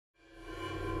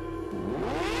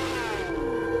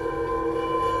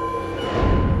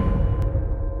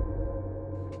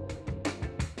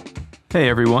Hey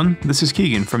everyone, this is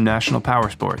Keegan from National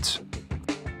Powersports.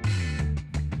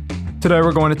 Today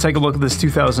we're going to take a look at this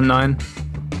 2009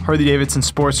 Harley-Davidson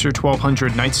Sportster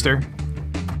 1200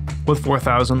 NIGHTSTER with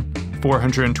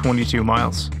 4,422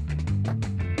 miles.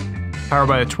 Powered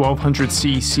by a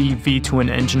 1200cc V-twin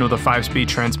engine with a 5-speed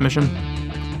transmission,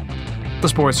 the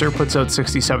Sportster puts out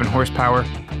 67 horsepower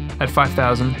at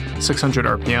 5,600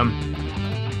 RPM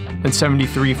and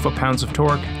 73 foot-pounds of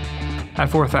torque at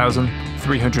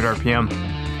 4,300 RPM.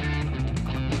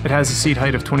 It has a seat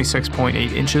height of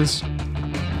 26.8 inches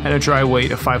and a dry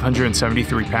weight of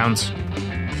 573 pounds.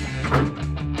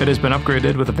 It has been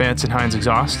upgraded with a Vance & Hines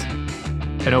exhaust,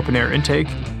 an open-air intake,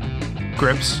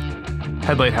 grips,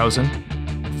 headlight housing,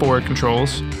 forward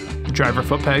controls, driver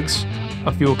foot pegs,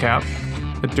 a fuel cap,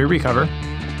 a derby cover,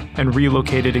 and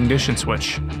relocated ignition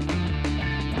switch.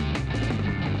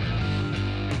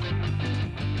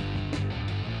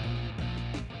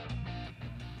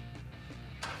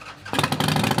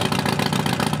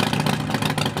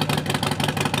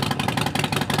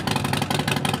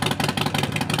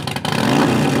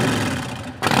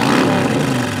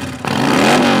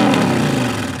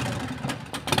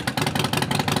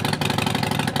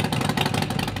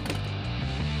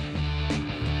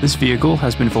 This vehicle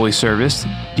has been fully serviced,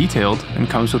 detailed, and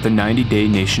comes with a 90-day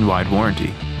nationwide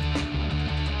warranty.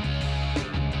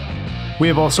 We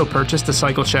have also purchased the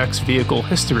CycleCheck's Vehicle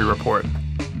History Report.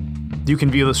 You can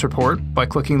view this report by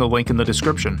clicking the link in the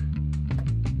description.